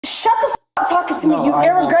talking to me, you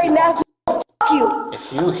irritating ass. Fuck you.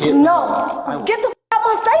 If you hit me, get the out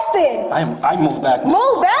my face then. I move back.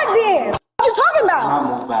 Move back then. What you talking about?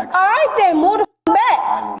 I'll move back. All right then, move the back.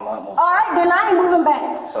 I will not move. All right then, I ain't moving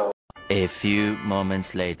back. So. A few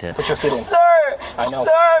moments later. Put your feet in. Sir. I know.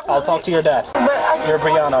 Sir. I'll talk to your dad. But You're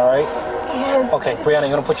Brianna, right? Yes. Okay, Brianna,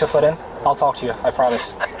 you wanna put your foot in? I'll talk to you. I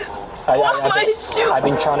promise. I've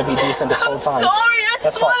been trying to be decent this whole time. Sorry, I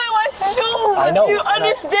just wanted my shoes. I know. You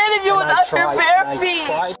understand if you was out your bare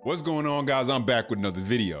feet. What's going on, guys? I'm back with another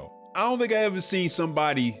video. I don't think I ever seen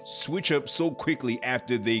somebody switch up so quickly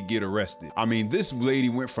after they get arrested. I mean, this lady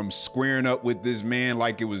went from squaring up with this man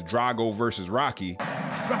like it was Drago versus Rocky.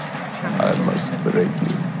 I must break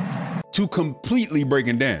you. To completely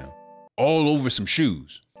breaking down, all over some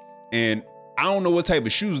shoes. And I don't know what type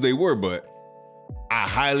of shoes they were, but I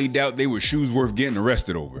highly doubt they were shoes worth getting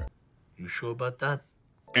arrested over. You sure about that?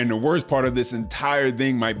 And the worst part of this entire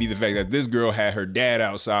thing might be the fact that this girl had her dad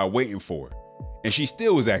outside waiting for her. And she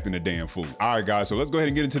still was acting a damn fool. All right, guys, so let's go ahead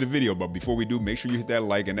and get into the video. But before we do, make sure you hit that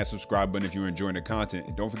like and that subscribe button if you're enjoying the content.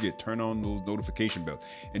 And don't forget, turn on those notification bells.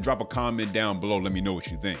 And drop a comment down below. Let me know what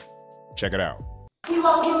you think. Check it out. You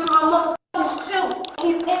won't give me my motherfucking shoe.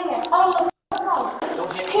 He's in there on the phone.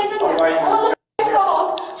 He's in there on the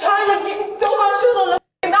phone trying to throw my shoes on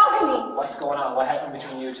the balcony. What's going on? What happened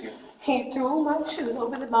between you two? He threw my shoes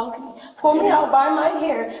over the balcony, pulled me out by my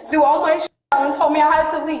hair, threw all my shoes out and told me I had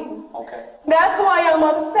to leave. Okay. That's why I'm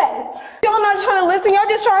upset. Y'all not trying to listen. Y'all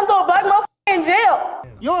just trying to throw a black motherfucker in jail.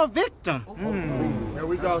 You're a victim. Here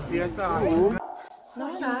we go, CSI. No,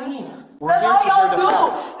 you're not. That's all y'all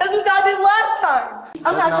do. That's what y'all did last time.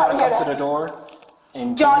 I'm not trying to hear that. Come to the door and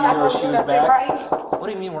give Y'all me not your gonna do shoes nothing, back. right? What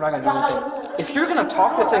do you mean we're not gonna do anything? If you're gonna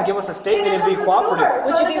talk to us and give us a statement and be cooperative,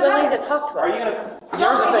 Would you be willing to talk to us? are you gonna?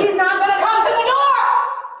 Here's the No, he's thing. not gonna come to the door.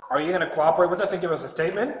 Are you gonna cooperate with us and give us a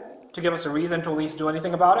statement to give us a reason to at least do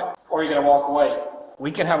anything about it, or are you gonna walk away?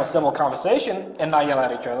 We can have a civil conversation and not yell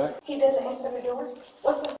at each other. He doesn't answer the door.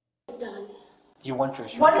 What the is done? You want your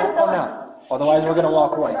shoes What is back or done? not? Otherwise, we're gonna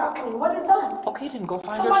walk away. What is done? Okay, then go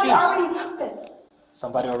find Somebody your shoes. already took them.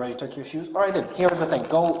 Somebody already took your shoes? All right, then. Here's the thing.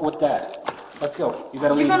 Go with that. Let's go. You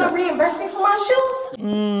gotta leave. You gonna that. reimburse me for my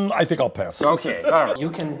shoes? I think I'll pass. Okay, all right. You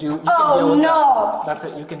can do. You can Oh, deal with no. that. That's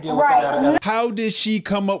it. You can deal Right. with that. How did she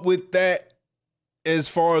come up with that as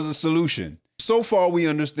far as a solution? So far, we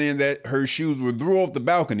understand that her shoes were thrown off the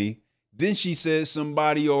balcony. Then she says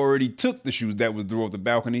somebody already took the shoes that were thrown off the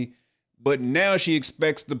balcony. But now she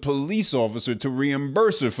expects the police officer to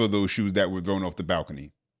reimburse her for those shoes that were thrown off the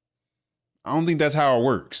balcony. I don't think that's how it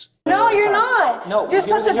works. No, you're not. No, You're such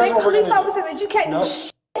a here's big what we're police gonna do. officer that you can't No. do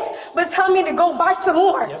shit but tell me to go buy some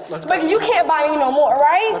more. Yep, let's But go. you can't buy me no more,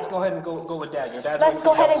 right? Let's go ahead and go with Dad. Your dad's. Let's waiting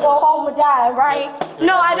go for ahead and go downstairs. home with Dad, right? Yep.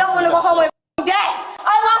 No, I don't want to go home with Dad.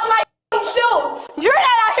 I lost my shoes. You're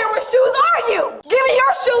not out here with shoes, are you? Give me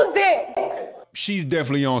your shoes then. Okay. She's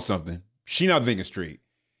definitely on something. She not thinking straight.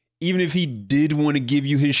 Even if he did want to give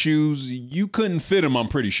you his shoes, you couldn't fit them, I'm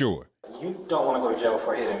pretty sure. You don't want to go to jail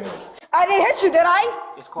for hitting me. I didn't hit you, did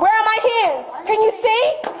I? It's called- Where are my hands? Can you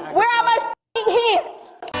see? Where are my f***ing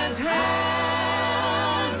hands?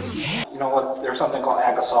 You know what? There's something called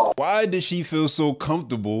act assault. Why does she feel so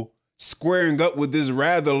comfortable squaring up with this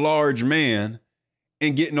rather large man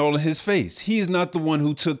and getting all in his face? He's not the one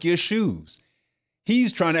who took your shoes.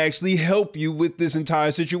 He's trying to actually help you with this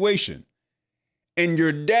entire situation. And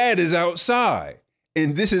your dad is outside.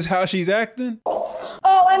 And this is how she's acting?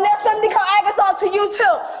 Oh, and there's something called act assault to you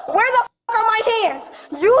too. Where the f*** are my hands?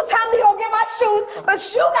 You tell me to go get my shoes, but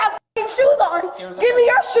you got f***ing shoes on. Give me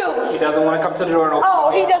your He shoes. doesn't want to come to the door and open. Oh,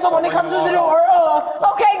 he doesn't want to come to the door.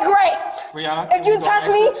 Okay, great. Brianna, If you touch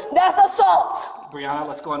me, that's assault. Brianna,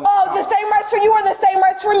 let's go and. Oh, the same rights for you are the same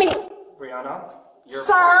rights for me. Brianna, you're.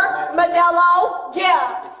 Sir, Modelo,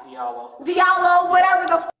 yeah. It's Diallo. Diallo, whatever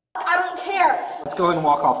the f***, I don't care. Let's go ahead and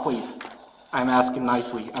walk off, please. I'm asking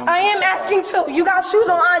nicely. I am asking too. You got shoes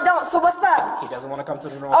on, I don't, so what's up? He doesn't want to come to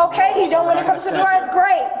the door. Okay, he don't want to come to the door, that's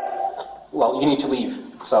great. Well, you need to leave.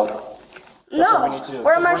 So. That's what we need to do.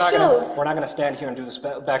 Where are my We're shoes? not gonna stand here and do this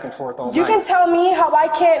back and forth all You night. can tell me how I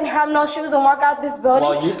can't have no shoes and walk out this building,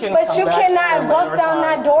 Well, you can but come you back cannot here bust whenever down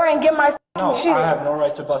time. that door and get my No, shoes. I have no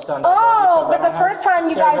right to bust down. Oh, but the first time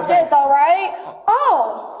you guys did though, right?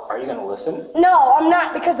 Oh. Are you gonna listen? No, I'm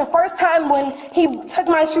not, because the first time when he took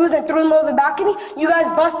my shoes and threw them over the balcony, you guys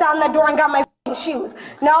bust down that door and got my shoes.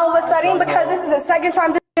 Now all of a sudden, because this is the second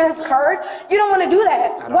time this gets hurt. You don't want to do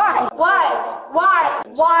that. Why?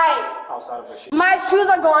 Outside of the shoes. My shoes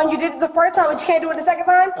are gone. You did it the first time, but you can't do it the second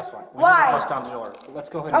time? That's fine. Why? Bust down the door. Let's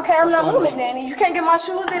go ahead. Okay, I'm not moving then. If you can't get my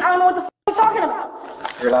shoes, then I don't know what the you're talking about.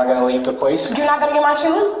 You're not gonna leave the place? You're not gonna get my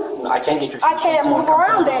shoes? I can't get your shoes. I can't move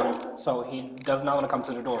around then. So he does not want to come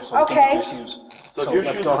to the door, so we Okay. can get your shoes. So if your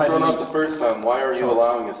let's shoes go were ahead thrown and out the first time, why are you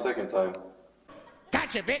allowing a second time?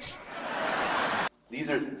 Gotcha, bitch. These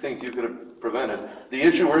are things you could have prevented. The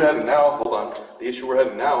issue we're having now, hold on. The issue we're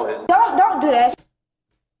having now is Don't do that.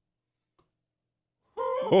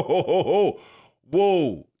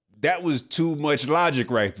 Whoa, that was too much logic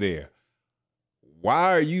right there.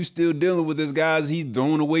 Why are you still dealing with this guy as he's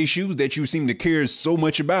throwing away shoes that you seem to care so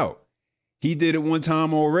much about? He did it one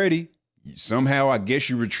time already. Somehow, I guess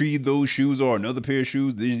you retrieved those shoes or another pair of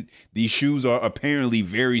shoes. These shoes are apparently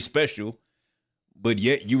very special, but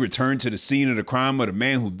yet you return to the scene of the crime of the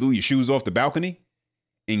man who threw your shoes off the balcony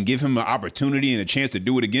and give him an opportunity and a chance to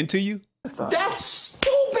do it again to you? That's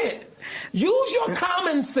stupid. Use your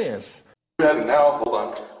common sense. we're having now, hold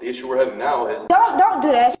on. The issue we're having now is Don't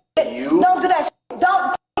do that shit. You- Don't do that shit.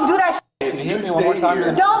 Don't do that shit. if you you hit me one more stay time,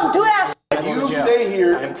 here, Don't do that shit. if you stay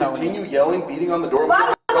here I'm and telling continue yelling, beating on the door, Why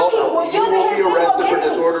would he- you well, you will be didn't arrested for against me.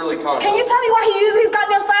 disorderly conduct. Can you tell me why he used his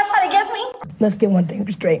goddamn flashlight against me? Let's get one thing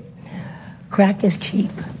straight. Crack is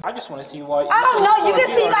cheap. I just want to see why. I don't know. You can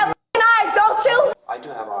see my f***ing eyes, don't you? I do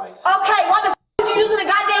have eyes. Okay, why the f*** are you using a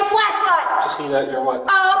goddamn flashlight? To see that you're what?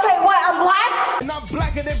 Oh, okay, what? I'm black? And I'm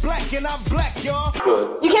blacker than black, and I'm black, y'all.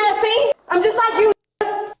 Good. You can't see? I'm just like you.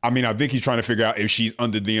 I mean, I think he's trying to figure out if she's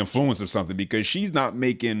under the influence of something because she's not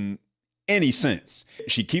making any sense.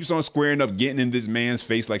 She keeps on squaring up, getting in this man's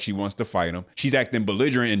face like she wants to fight him. She's acting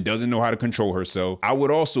belligerent and doesn't know how to control herself. I would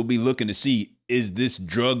also be looking to see, is this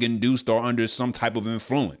drug-induced or under some type of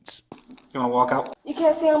influence? You want to walk out? You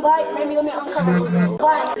can't see I'm black? Maybe let me uncover.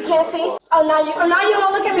 Black, you can't see? Oh, now you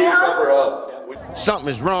don't look at me, huh? Cover up. Something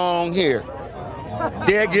is wrong here.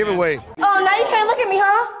 Dead giveaway. Oh, now you can't look at me,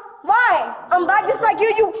 huh? Why? I'm black just like you.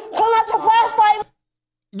 You pull out your flashlight.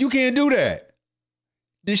 You can't do that.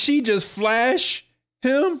 Did she just flash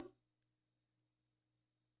him?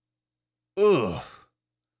 Ugh.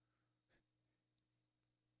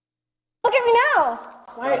 Look at me now.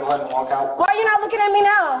 Go ahead and walk out. Why are you not looking at me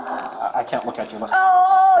now? I can't look at you. Let's go.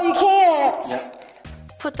 Oh, you can't.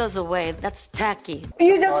 Yeah. Put those away. That's tacky.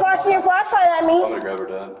 You just flashing your flashlight at I'm me. gonna grab her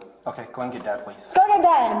dad. Okay, go and get Dad, please. Go get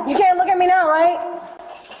Dad. You can't look at me now, right?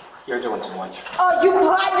 You're doing too much. Oh, you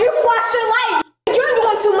flashed your light. You're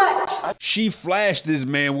doing too much. She flashed this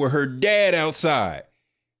man with her dad outside.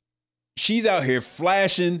 She's out here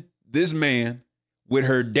flashing this man with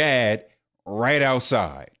her dad right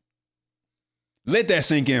outside. Let that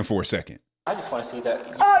sink in for a second. I just want to see that.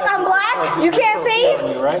 Oh, I'm black? You can't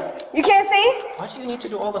see? You right? You can't see? Why do you need to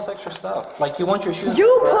do all this extra stuff? Like you want your shoes.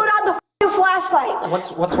 You pulled out the f***ing flashlight.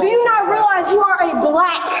 What's wrong? Do you not realize you are a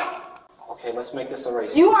black? Okay, let's make this a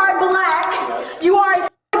race. You are black. Yeah. You are a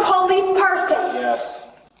f***ing police person.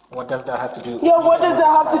 Yes. What does that have to do? Yo, what does that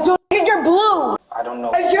have to do? Nigga, you're blue. I don't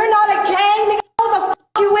know. If you're not a gang, nigga, who the f***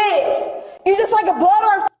 you is? You just like a blood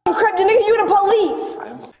or a f***ing crip. Nigga, you the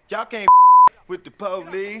police. Y'all can't with the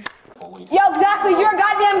police. Yo, exactly. You're a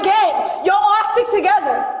goddamn gang. Y'all all stick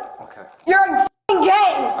together. Okay. You're a f***ing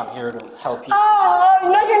gang. I'm here to help you. Oh,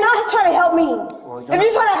 no, you're not trying to help me. you're If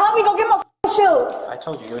you're trying to help me, go get my f***ing shoes. I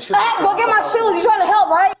told you your shoes. Hey, go get my shoes. You trying to help,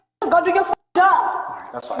 right? Go do your f***ing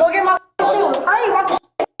job. That's fine. Go get my f***ing shoes. I ain't rocking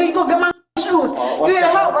shit. You go get my f***ing shoes. You here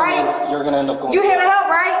to help, right? You're gonna end up going. You here to help,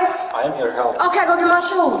 right? I am here to help. Okay, go get my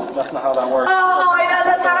shoes. That's not how that works. Oh,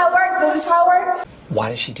 that's how it works. Is this how it works? Why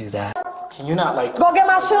does she do that? Can you not like Go get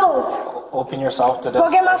my shoes. open yourself to this? Go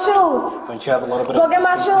get my shoes. Don't you have a little bit Go of get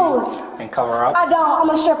my decency shoes. and cover up? I don't. I'm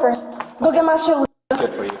a stripper. Go get my shoes. It's good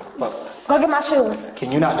for you. But Go get my shoes. can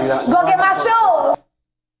you not do that? Go get my shoes.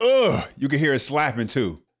 Ugh, you can hear it slapping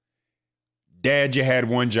too. Dad, you had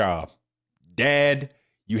one job. Dad,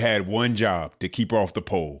 you had one job to keep her off the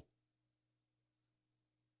pole.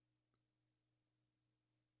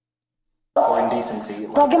 For indecency.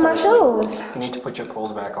 Go get my shoes. You need to put your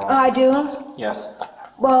clothes back on. I do. Yes.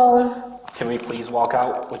 Well, Can we please walk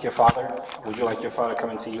out with your father? Would you like your father to come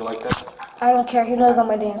and see you like this? I don't care. He knows I'm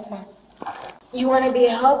a dancer. You want to be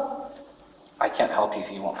a help? I can't help you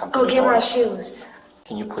if you won't come to Go the get door. my shoes.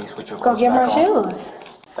 Can you please put your Go clothes get back my on? shoes.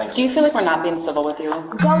 Thank Do you feel like we're not being civil with you?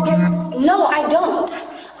 Go get. No, I don't.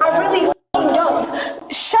 I really f***ing don't.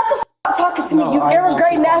 Shut the f*** up talking to me, No, you I won't.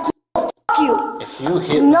 irritating ass. F*** you. If you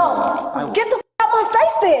hit me, No. Get the f*** out my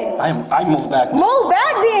face then. I move back. Move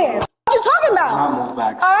back then. What you talking about? I'll move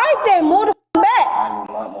back. All right then, move the f*** back. I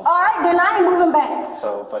will not move. All right, then I ain't moving back.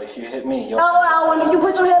 So, but if you hit me, you'll. When you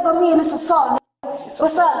put your hands on me and it's assault.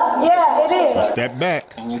 What's up? Yeah, it is. Step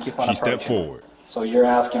back. And you keep on She stepped approaching. forward. So you're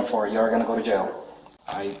asking for it. You're going to go to jail.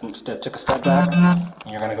 I took a step back.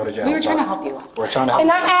 And you're going to go to jail. We were trying to help you. We're trying to help And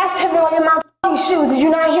you. I asked him to go get my shoes. Did you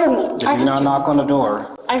not hear me? Did you not knock on the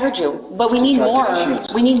door? I heard you, but we need Try to more. get his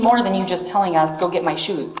shoes. We need more than you just telling us, go get my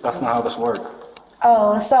shoes. That's not how this works.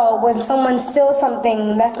 Oh, so when someone steals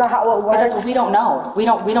something, that's not how it works? Because we don't know. We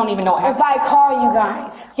don't even know. If I call you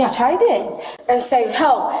guys, which I did, and say,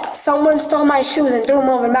 "Help! Someone stole my shoes and threw them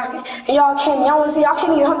over the balcony," and y'all want to see y'all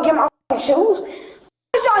can't even help get my shoes.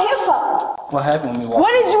 What y'all here for? What happened when we walked?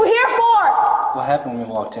 What did you here for? What happened when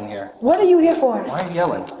we walked in here? What are you here for? Why are you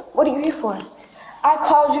yelling? What are you here for? I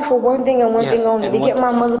called you for one thing and one Yes, thing only, and to what- get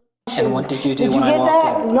my mother shoes. and what did you do Did you when I get walked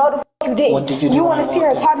that? in? No, the you didn't. What did you do You when want I to sit here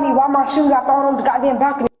and walked in? talk to me why my shoes are thrown on the goddamn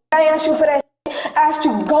balcony? I asked you for that. I asked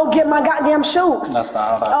you go get my goddamn shoes. That's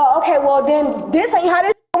not how that. Oh, okay. Well then, this ain't how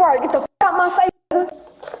this works. Get the out my face. Nigga.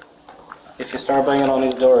 If you start banging on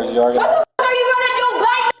these doors, you are What gonna. the are you gonna do,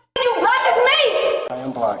 black? You black as me. I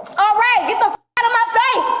am black. All right, get the out of my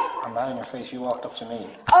face. I'm not in your face. You walked up to me.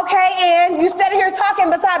 Okay, and you sitting here talking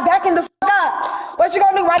beside backing the up. What you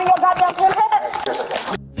gonna do? Right in your goddamn head? Here's the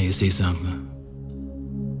thing. Now you see something.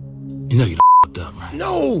 You know you fucked up, right?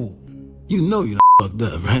 No! You know you fucked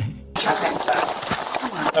up, right?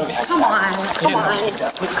 Come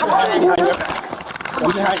on.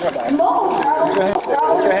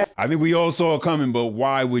 I think we all saw it coming, but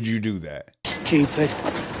why would you do that? Stupid.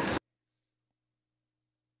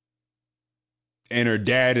 And her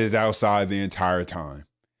dad is outside the entire time.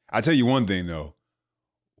 I tell you one thing though,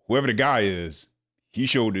 whoever the guy is, he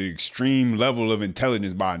showed an extreme level of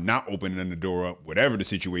intelligence by not opening the door up, whatever the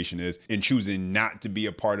situation is, and choosing not to be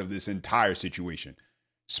a part of this entire situation.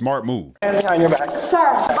 Smart move. Hands behind your back. Sir,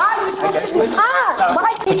 why are you touching me?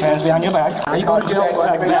 Put your hands behind your back. Are you going to jail for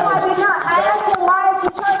acting No, I bad? did not. I asked him why is he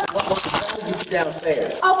trying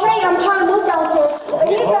Downstairs. Okay, I'm trying to move downstairs. And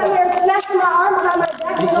he's down here snatching my arm behind my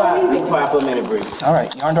back. Be quiet for a minute, Bree. All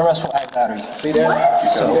right, you're under arrest for ag battery. See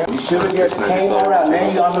that? So you should have just came around.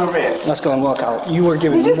 Now you're under arrest. Let's go and walk out. You were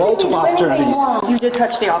given Did you see me multiple do anything opportunities. wrong? You did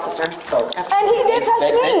touch the officer. And he did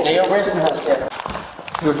touch me. They arrested her.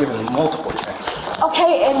 You were given multiple chances.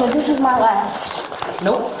 Okay, and this is my last.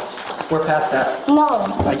 Nope, we're past that. No,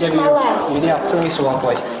 I this gave is you my last. the opportunities to walk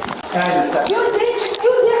away. And I just said, You did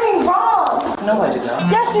me wrong. no, I did not.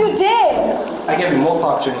 Yes, you did. I gave you multiple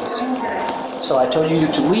opportunities. So I told you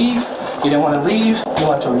to leave. You didn't want to leave. You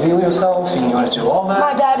wanted to reveal yourself, and you wanted to do all that.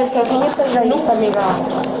 My dad is here. Can you please let me send me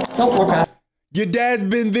wrong? Nope, we're past. Your dad's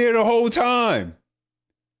been there the whole time.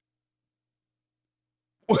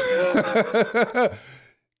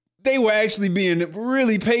 They were actually being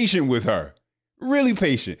really patient with her. Really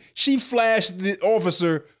patient. She flashed the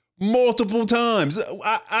officer multiple times.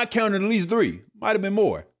 I counted at least 3. Might have been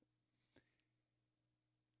more.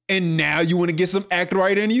 And now you want to get some act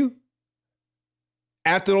right in you?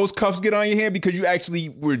 After those cuffs get on your hand because you actually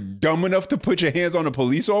were dumb enough to put your hands on a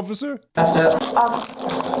police officer? Past that.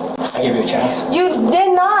 I gave you a chance. You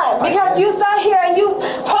did not, because you sat here and you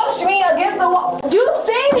pushed me against the wall. You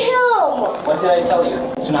seen him. What did I tell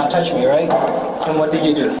you? To not touch me, right? And what did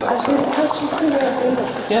you do? I just touched you too.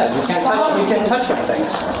 Yeah, you can't touch my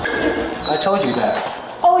things. I told you that.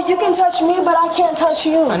 Oh, you can touch me, but I can't touch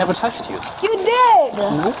you. I never touched you. You did.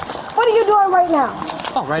 What are you doing right now?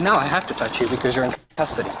 Oh, right now I have to touch you because you're in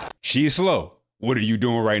custody. She's slow. What are you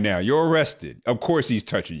doing right now? You're arrested. Of course he's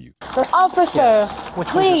touching you. Officer,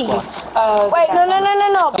 please. Wait,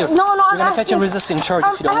 no. You're I'm gonna catch a asking. resisting charge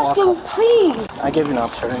if you don't I'm walk asking, up. please. I gave you an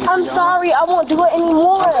opportunity. I'm sorry, I won't do it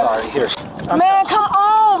anymore. I'm sorry. Here. Man, come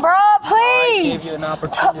on, bro, I gave please. you an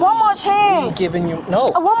opportunity. One more chance. I'm giving you no.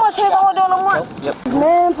 One more chance, I won't do it no more. Yep.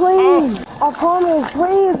 Man, please. I promise,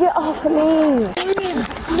 please get off of me. Please,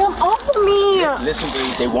 get off of me. Listen,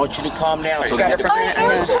 Bree, they want you to calm down. So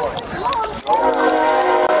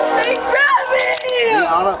They grabbed me.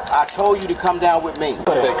 I told you to come down with me.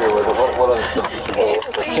 Let's take her with her. What other stuff?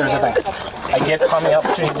 Here's the thing. I gave how many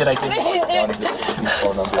opportunities did I give you?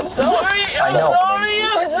 I'm sorry. I know.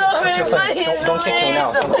 I'm Put your sorry. foot. Don't kick me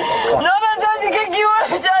now. No, I'm not trying to kick you.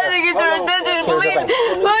 I'm trying to get your attention. Here's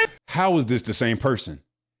the thing. How is this the same person?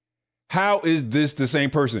 How is this the same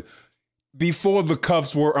person? Before the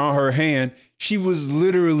cuffs were on her hand, she was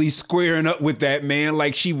literally squaring up with that man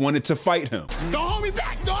like she wanted to fight him. Don't hold me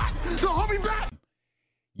back, dog. Don't hold me back.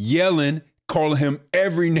 Yelling, calling him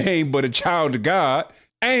every name but a child of God,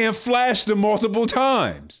 and flashed him multiple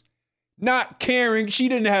times. Not caring. She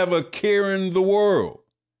didn't have a care in the world.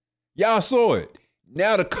 Y'all saw it.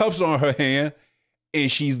 Now the cuffs on her hand, and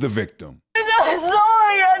she's the victim. This so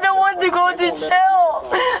sorry. I don't want to go to jail.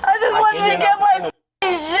 I just wanted to get my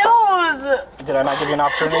shoes. Did I not give you an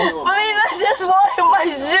opportunity? Please, I just wanted my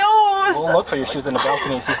shoes. We'll look for your shoes in the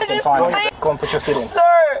balcony and see if you can find them. Go and put your feet in.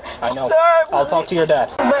 Sir, I know. Sir, I'll talk to your dad.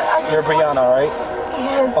 But I just You're Brianna, all right?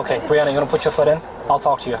 Yes. Okay, Brianna, you want to put your foot in? I'll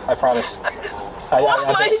talk to you. I promise.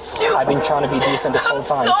 I've been trying to be decent this whole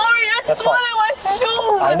time. Sorry, I just wanted my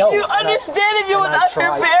shoes. I know. You understand if you was out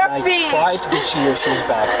your bare feet. I tried to get you your shoes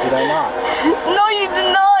back, did I not? No, you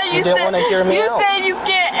did not. You didn't want to hear me out. You said you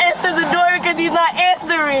can't answer the door because he's not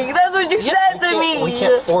answering. That's what you said to me. We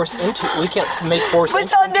can't make force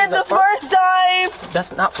But y'all did the first time.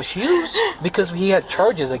 That's not for shoes, because he had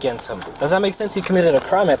charges against him. Does that make sense? He committed a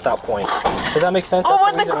crime at that point. Does that make sense? Oh,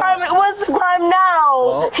 what's the crime now?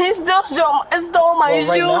 Well, he still stole my shoes.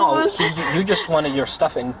 Right now, you just wanted your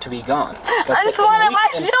stuff to be gone. I just wanted my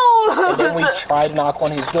shoes. And then we tried to knock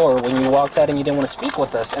on his door when you walked out and you didn't want to speak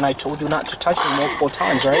with us. And I told you not to touch me multiple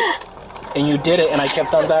times, right? And you did it, and I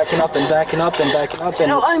kept on backing up and backing up and backing up. And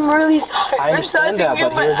no, I'm really sorry. I understand that,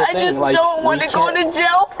 but here's the thing: I just don't want to go to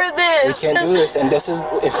jail for this. We can't do this, and if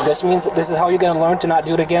this means that this is how you're gonna learn to not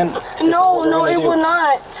do it again. No, it will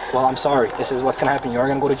not. Well, I'm sorry. This is what's gonna happen. You're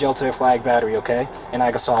gonna go to jail today for ag battery, okay? And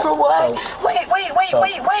ag assault. For what? So,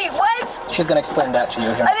 wait, what? She's gonna explain that to you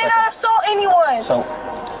here in a I did not assault anyone. So,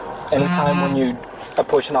 anytime when you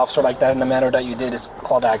approach an officer like that in the manner that you did is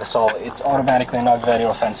called ag assault. It's automatically an aggravated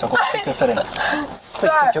offense. So go put your foot in. Sir,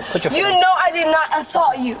 put your foot you in. know I did not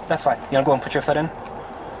assault you. That's fine. You wanna go and put your foot in? You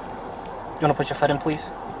wanna put your foot in, please?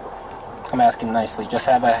 I'm asking nicely. Just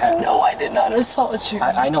have a hat. No, I did not assault you.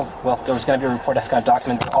 I know. Well, there was going to be a report that's going to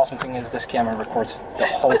document. The awesome thing is this camera records the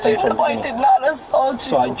whole thing from the beginning. I did not assault you.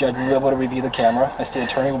 So a judge will be able to review the camera. A state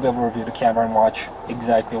attorney will be able to review the camera and watch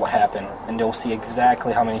exactly what happened. And they'll see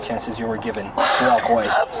exactly how many chances you were given to walk away.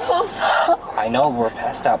 I'm so sorry. I know we're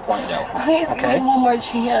past that point now. Please give me one more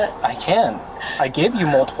chance. I can. I gave you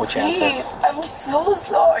multiple chances. Please, I'm so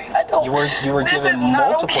sorry. I don't. You were given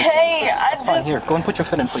multiple chances. That's fine. just... Here, go and put your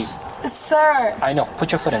foot in, please. Sir. I know.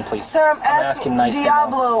 Put your foot in, please. Sir, I'm asking nicely.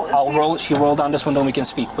 Diablo. I'll roll. She rolled down this window and we can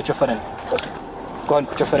speak. Put your foot in. Go ahead and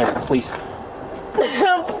put your foot in, please.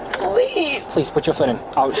 Please. Please put your foot in.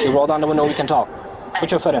 She rolled down the window. We can talk.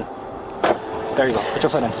 Put your foot in. There you go. Put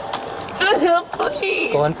your foot in.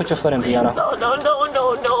 Please. Go ahead and put your foot in, Brianna.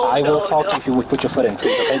 No. I will talk to you if you would put your foot in,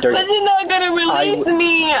 please. Okay, there you go. But you're not gonna release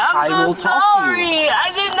me. I'm so sorry.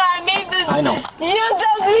 I did not mean to. I know. You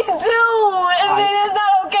touched me too, and then it's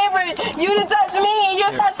not okay for you to touch me.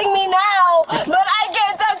 You're touching me now, but I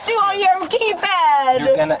can't touch you on your keypad.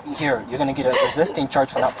 You're gonna get a resisting charge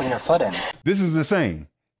for not putting your foot in. This is insane.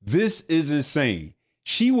 This is insane.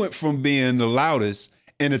 She went from being the loudest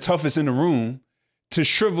and the toughest in the room to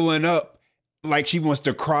shriveling up like she wants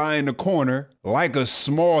to cry in the corner like a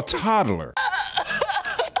small toddler.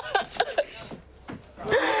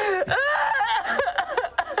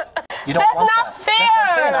 You don't That's want not that. fair.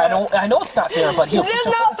 That's what I'm saying. I know it's not fair, but he'll. It's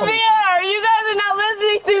not fair. You guys are not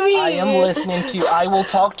listening to me. I am listening to you. I will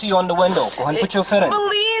talk to you on the window. Go ahead and put your foot in.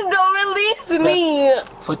 Please don't release me.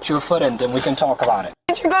 Put your foot in, then we can talk about it.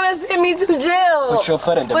 But you're gonna send me to jail. Put your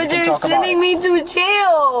foot in, then we can talk about it. But you're sending me to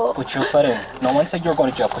jail. Put your foot in. No one said you're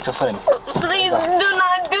going to jail. Put your foot in. Please do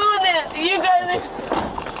not do this. You guys,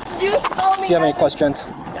 you told me. Do you have any questions?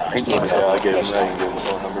 I gave him the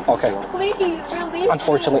phone number. Okay. Please release.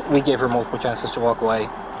 Unfortunately, we gave her multiple chances to walk away.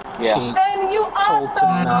 Yeah. And you told to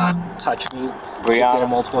not touch me. Brianna,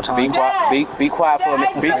 multiple times. Be quiet for a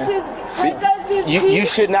minute. You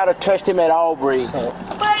should not have touched him at all, Bree.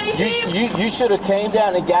 You should have came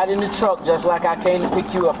down and got in the truck just like I came to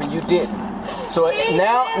pick you up, and you didn't. So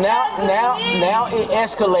now it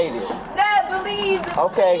escalated. Dad, please.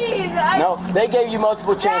 Okay. No, they gave you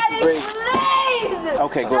multiple chances, Bree.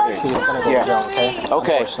 Okay, go ahead. She's gonna go to jail, okay?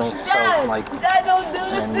 Okay. Unfortunately, so like, Dad, don't do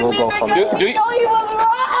this and to we'll me go from because there. you know he was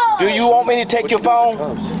wrong. Do you want me to take your phone? I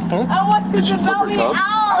want you to help me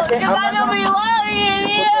out because I don't belong in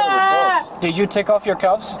here. Did you take off your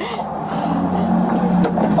cuffs?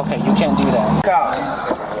 Okay, you can't do that.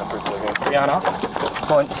 Brianna,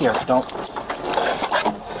 go in here. Don't.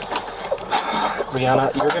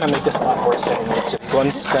 Brianna, you're gonna make this a lot worse than it needs to. Go ahead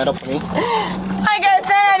and stand up for me. Like I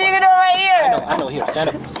said, you're gonna do it right here. I know. Here, stand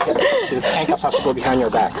up. The handcuffs have to go behind your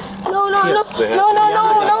back. No.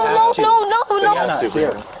 Brianna,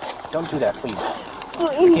 here. Don't do that, please.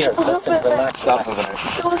 Here, listen, relax. Stop moving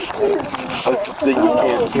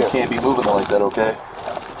it. You can't be moving like that, okay?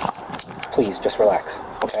 Please, just relax,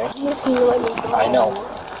 okay? I know.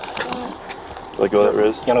 Let go of that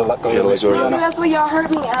wrist. You gotta let go of your wrist, Brianna. That's what y'all hurt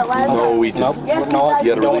me at last time. No, we didn't. Yes, no,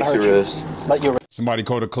 you gotta release your wrist. Let your Somebody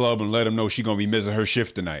call the club and let them know she's gonna be missing her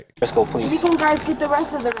shift tonight. Let's go, please. You can guys get the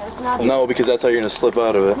rest of the wrist. No, because that's how you're gonna slip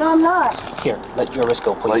out of it. No, I'm not. Here, let your wrist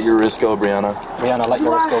go, please. Let your wrist go, Brianna. Brianna, let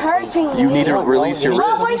your wrist go, please. You need to release your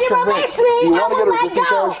wrist. When you release me, Do you want to get a resisting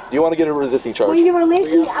charge? Do you want to get a resisting charge? When you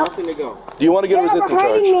release me, I'll... Do you want to get a resisting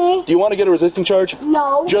charge? Do you want to get a resisting charge?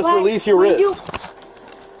 No. Just release your wrist.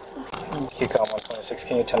 Keep calm, 126.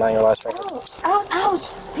 Can you turn on your last record? Ouch, ouch,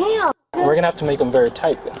 damn. We're gonna have to make them very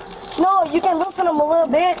tight then. No, you can loosen them a little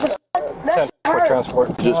bit. That's for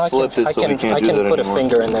transport. Just slipped it so we can't do that anymore. I can put a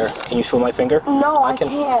finger in there. Can you feel my finger? No, I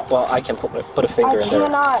can't. Well, I can put a finger in there. I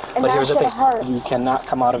cannot, and but here's the thing. hurts. You cannot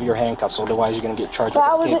come out of your handcuffs, otherwise you're gonna get charged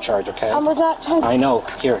with escape charge, okay? I was not trying to... I know.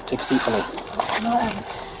 Here, take a seat for me.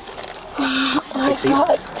 Take a seat.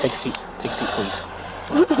 Take a seat. Take a seat, please.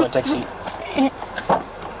 Go ahead, take a seat.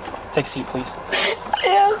 Take a seat, please.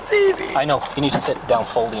 I know. You need to sit down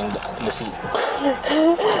fully in the seat.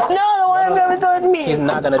 No, the one coming towards me. He's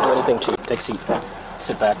not gonna do anything to you. Take a seat.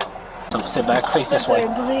 Sit back. Sit back. Face this way.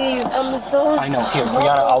 Please, I'm so I know. Here,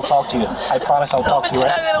 Brianna, I'll talk to you. I promise I'll talk to you,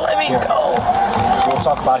 right? You're not gonna let me go. We'll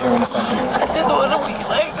talk about it here in a second. I just want to be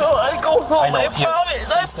let go. I go home. I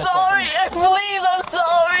promise. I'm sorry. Please, I'm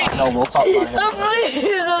sorry. No, we'll talk about it.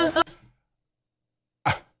 Please, I'm sorry.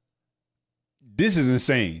 This is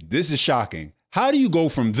insane. This is shocking. How do you go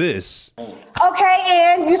from this? Okay,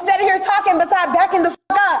 and you sitting here talking beside backing the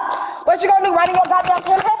up. What you gonna do? Riding your goddamn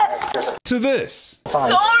pimp head? To this.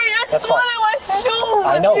 Sorry, I just wanted my shoes.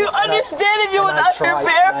 I know. You understand if you was out here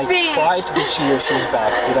bare feet. I tried to get you your shoes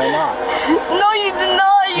back, did I not? No, you did not.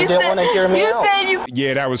 You didn't want to hear me out.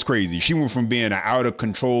 Yeah, that was crazy. She went from being an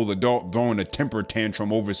out-of-control adult throwing a temper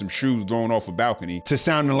tantrum over some shoes thrown off a balcony to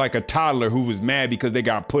sounding like a toddler who was mad because they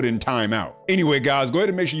got put in timeout. Anyway, guys, go ahead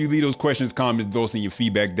and make sure you leave those questions, comments, thoughts, and your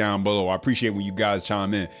feedback down below. I appreciate when you guys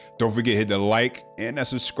chime in. Don't forget to hit the like and that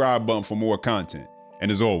subscribe button for more content. And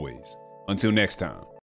as always, until next time.